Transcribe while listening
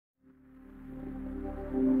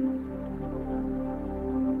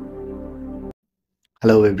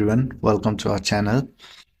Hello everyone, welcome to our channel.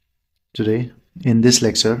 Today in this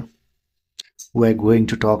lecture we're going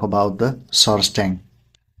to talk about the source tank.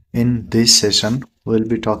 In this session we'll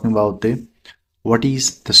be talking about the what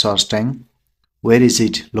is the source tank, where is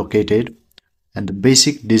it located, and the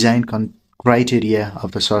basic design criteria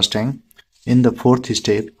of the source tank. In the fourth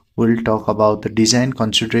step we'll talk about the design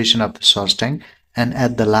consideration of the source tank, and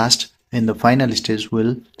at the last in the final stage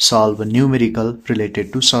we'll solve a numerical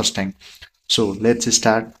related to source tank. So let's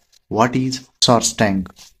start. What is source tank?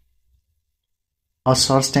 A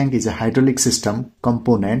source tank is a hydraulic system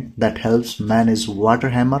component that helps manage water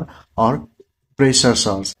hammer or pressure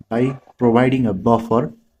source by providing a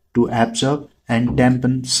buffer to absorb and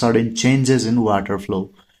dampen sudden changes in water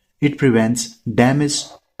flow. It prevents damage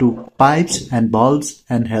to pipes and valves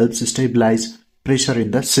and helps stabilize pressure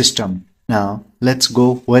in the system. Now let's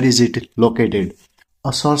go, where is it located?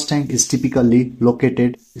 A source tank is typically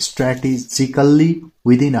located strategically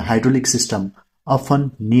within a hydraulic system,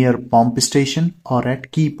 often near pump station or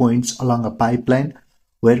at key points along a pipeline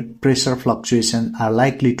where pressure fluctuations are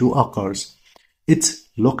likely to occur. Its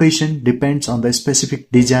location depends on the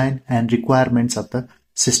specific design and requirements of the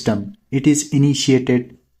system it is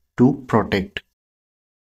initiated to protect.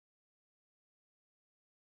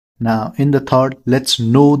 Now in the third, let's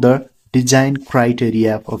know the design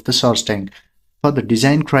criteria of the source tank. For the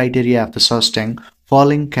design criteria of the source tank,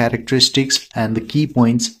 following characteristics and the key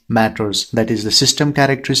points matters, that is the system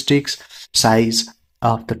characteristics, size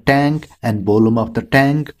of the tank and volume of the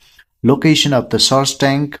tank, location of the source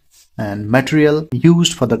tank, and material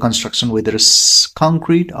used for the construction, whether it's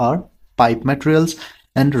concrete or pipe materials,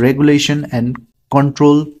 and regulation and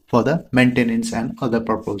control for the maintenance and other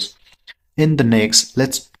purpose. In the next,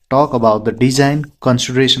 let's talk about the design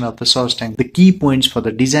consideration of the source tank. The key points for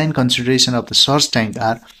the design consideration of the source tank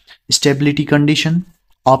are stability condition,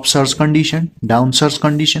 upsurge condition, downsurge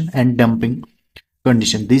condition, and dumping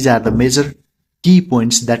condition. These are the major key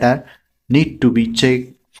points that are need to be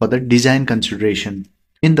checked for the design consideration.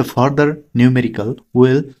 In the further numerical,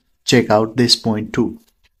 we'll check out this point too.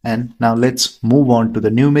 And now let's move on to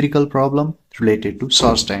the numerical problem related to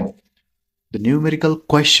source tank. The numerical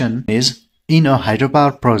question is, in a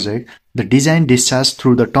hydropower project, the design discharge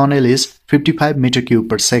through the tunnel is 55 meter cube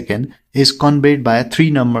per second is conveyed by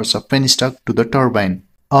 3 numbers of penstock to the turbine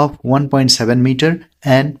of 1.7 meter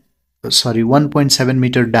and 1.7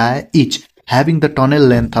 meter dia each, having the tunnel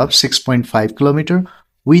length of 6.5 kilometer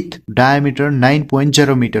with diameter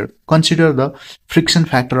 9.0 meter. Consider the friction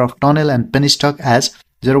factor of tunnel and penstock as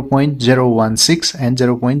 0.016 and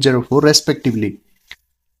 0.04 respectively.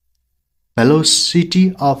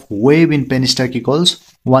 Velocity of wave in penstock equals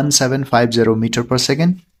 1750 meter per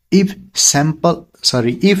second. If simple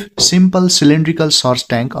cylindrical source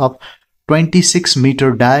tank of 26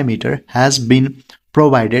 meter diameter has been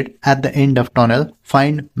provided at the end of tunnel,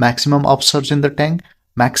 find maximum upsurge in the tank,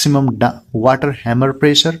 maximum water hammer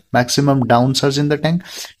pressure, maximum downsurge in the tank,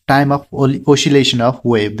 time of oscillation of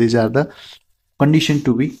wave. These are the conditions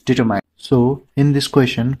to be determined. So in this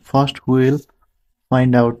question, first we will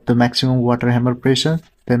find out the maximum water hammer pressure,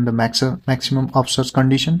 then the maximum upsurge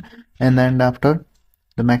condition, and then after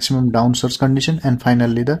the maximum downsurge condition, and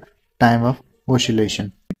finally the time of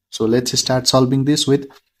oscillation. So let's start solving this with,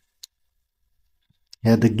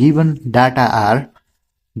 here the given data are,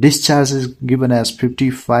 discharge is given as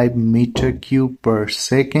 55 meter cube per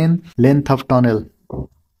second, length of tunnel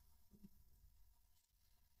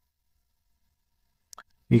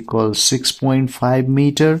equals 6.5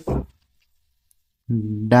 meter,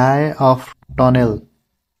 dia of tunnel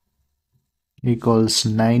equals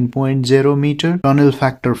 9.0 meter, tunnel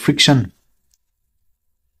factor friction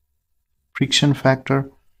factor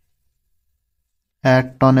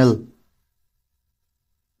at tunnel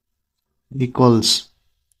equals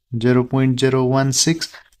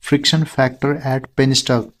 0.016, friction factor at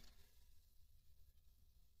penstock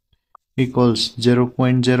equals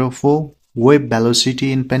 0.04, wave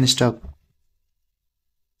velocity in penstock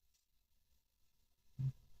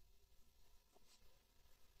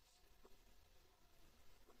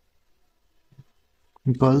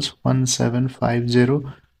equals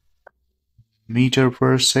 1750 meter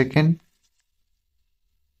per second,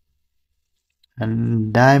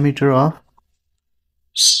 and diameter of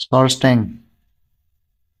source tank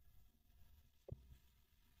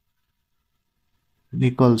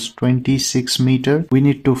equals 26 meter. We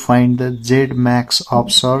need to find the Z max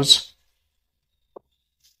upsurge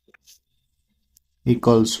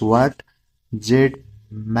equals what? Z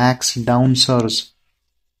max downsurge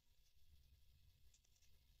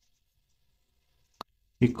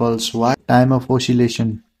equals what? Time of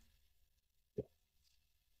oscillation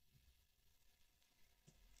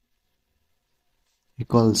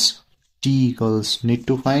equals T equals need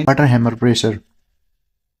to find water hammer pressure.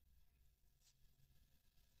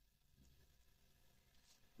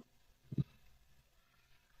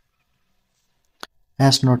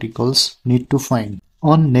 S naught equals need to find.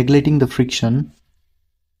 On neglecting the friction,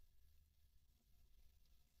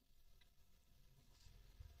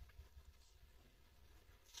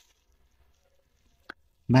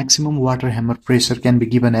 maximum water hammer pressure can be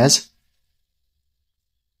given as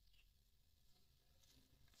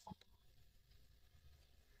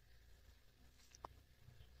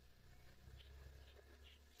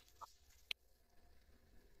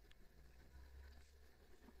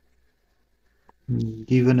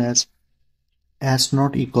S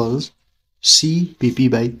naught equals C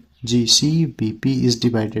BP by G. C BP is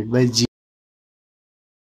divided by G.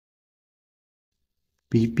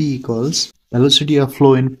 BP equals velocity of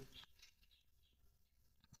flow in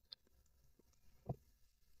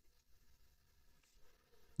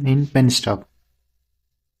penstock.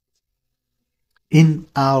 In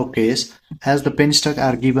our case, as the penstock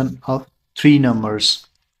are given of three numbers,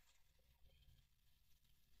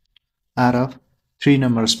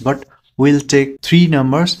 but we'll take three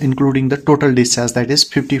numbers including the total discharge, that is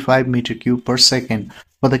 55 meter cube per second,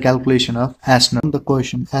 for the calculation of S naught. The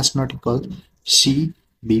question S naught equals C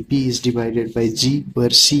BP is divided by G,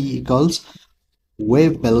 where C equals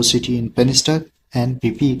wave velocity in penstock and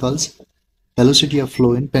BP equals velocity of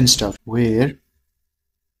flow in penstock, where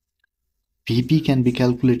BP can be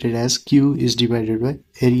calculated as Q is divided by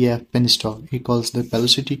area of penstock equals the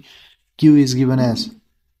velocity. Q is given as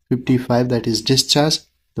 55, that is discharge,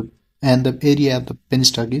 and the area of the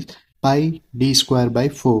penstock is pi d square by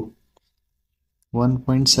 4.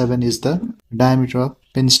 1.7 is the diameter of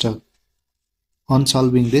penstock. On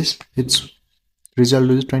solving this, its result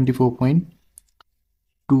is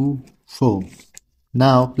 24.24.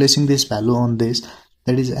 Now placing this value on this,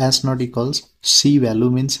 that is S naught equals C value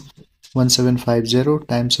means 1750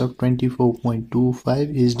 times of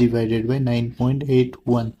 24.25 is divided by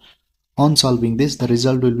 9.81. On solving this, the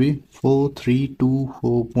result will be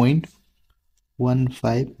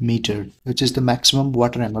 4324.15 meter, which is the maximum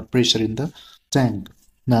water hammer pressure in the tank.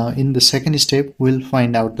 Now in the second step, we'll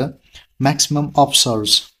find out the maximum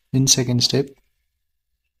upsurge. In second step,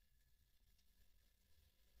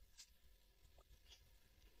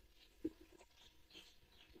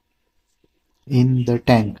 in the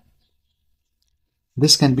tank,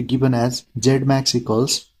 this can be given as Z max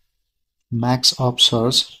equals max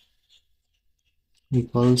upsurge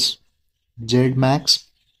equals Z max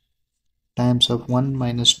times of 1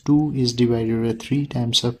 minus 2 is divided by 3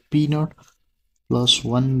 times of P naught plus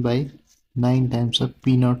 1 by 9 times of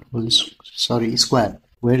P naught square,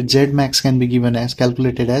 where Z max can be given as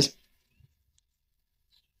calculated as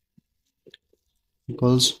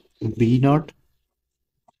equals B naught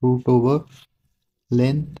root over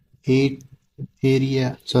length 8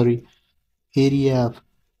 area of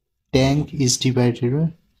tank is divided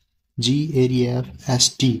by G area of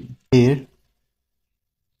ST, where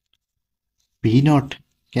B naught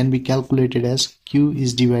can be calculated as Q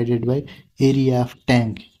is divided by area of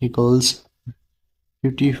tank equals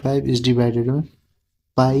 55 is divided by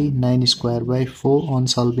pi 9 square by 4. On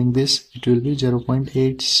solving this, it will be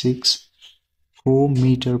 0.864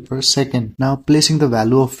 meter per second. Now placing the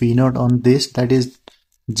value of V naught on this, that is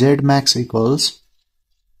Z max equals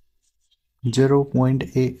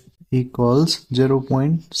 0.8 equals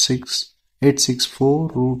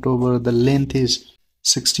 0.6864 root over the length is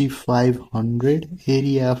 6500,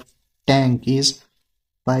 area of tank is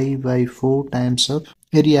pi by 4 times of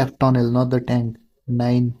area of tunnel, not the tank,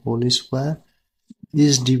 9 whole square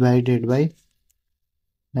is divided by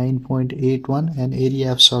 9.81, and area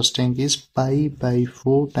of source tank is pi by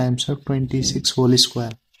 4 times of 26 whole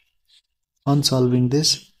square. On solving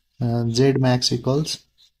this, Z max equals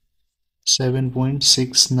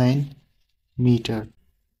 7.69 meter.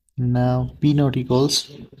 Now P naught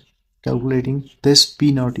equals, calculating this,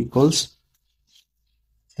 P naught equals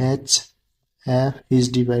H F is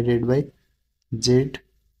divided by Z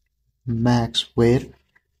max, where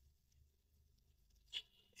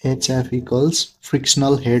HF equals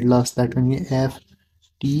frictional head loss, that means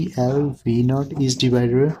FTL V naught is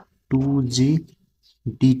divided by 2G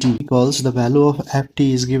dt equals the value of Ft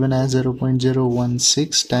is given as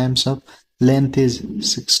 0.016 times of length is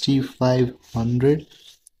 6500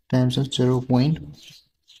 times of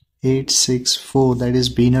 0.864, that is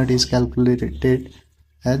B naught is calculated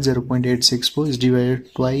as 0.864 is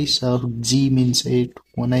divided twice of G means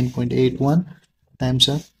 9.81 times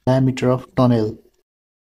of diameter of tunnel.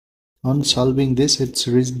 On solving this,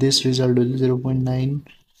 this result will be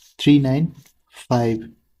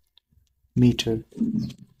 0.9395. meter.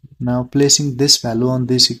 Now placing this value on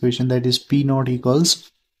this equation, that is P naught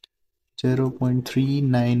equals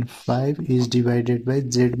 0.395 is divided by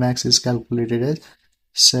Z max is calculated as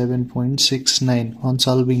 7.69. On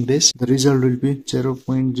solving this, the result will be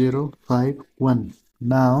 0.051.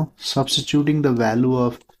 Now substituting the value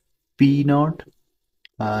of P naught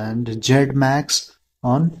and Z max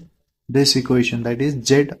on this equation, that is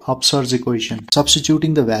Z upsurge equation.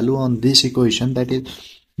 Substituting the value on this equation, that is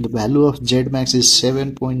the value of Z max is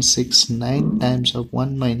 7.69 times of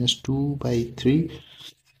 1 minus 2 by 3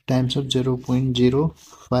 times of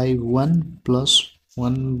 0.051 plus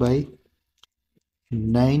 1 by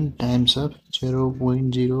 9 times of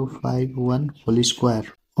 0.051 whole square.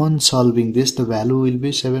 On solving this, the value will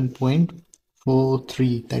be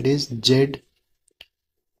 7.43, that is Z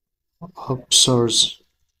upsurge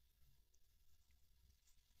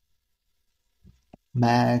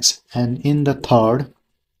max, and in the third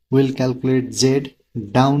we'll calculate Z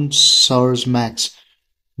downsurge max,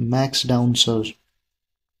 downsurge,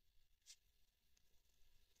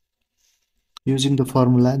 using the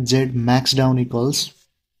formula Z max down equals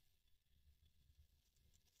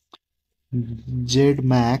Z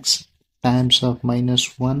max times of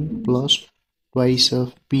minus 1 plus twice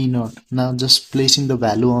of P naught. Now just placing the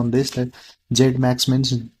value on this, that Z max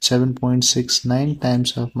means 7.69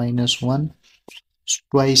 times of minus 1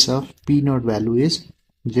 twice of P naught value is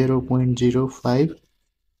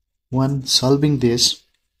 0.051. Solving this,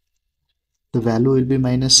 the value will be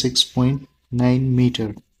minus 6.9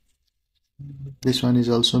 meter. This one is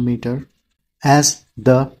also meter. As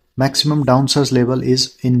the maximum downsurge level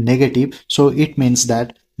is in negative, so it means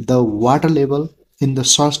that the water level in the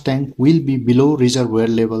source tank will be below reservoir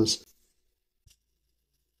levels.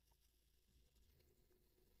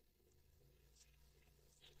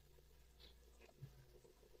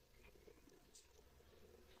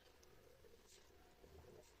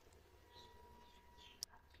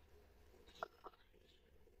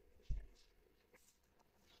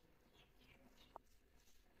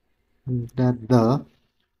 That the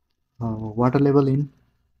water level in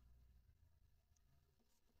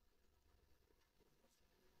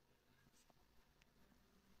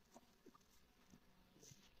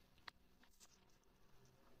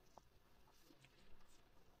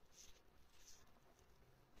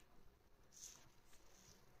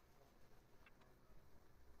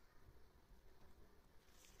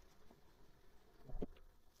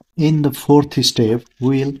the fourth step,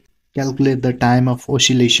 we'll calculate the time of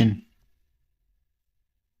oscillation.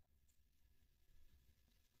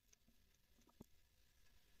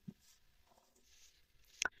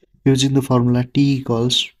 Using the formula T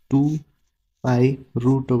equals 2 pi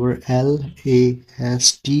root over L A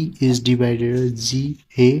S T is divided G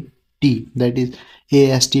A T, that is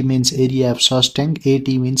A S T means area of source tank, A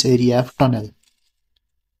T means area of tunnel,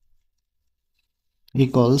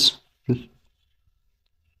 equals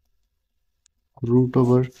root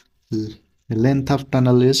over the length of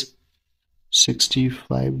tunnel is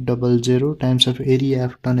 6500 times of area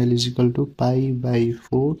of tunnel is equal to pi by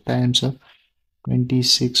 4 times of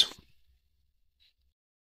 26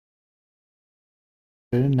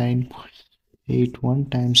 9.81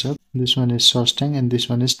 times of this one is source tank and this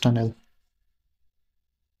one is tunnel.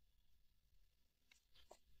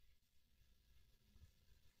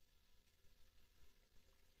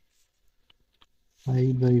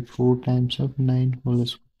 Pi by 4 times of 9 whole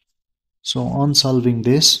square. So on solving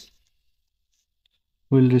this,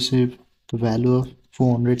 we'll receive the value of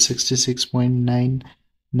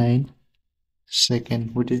 466.99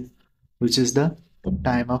 second, which is the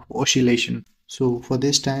time of oscillation. So for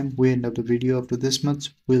this time, we end up the video up to this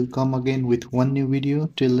much. We'll come again with one new video.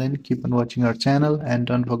 Till then, keep on watching our channel and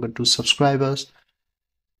don't forget to subscribe us.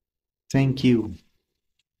 Thank you.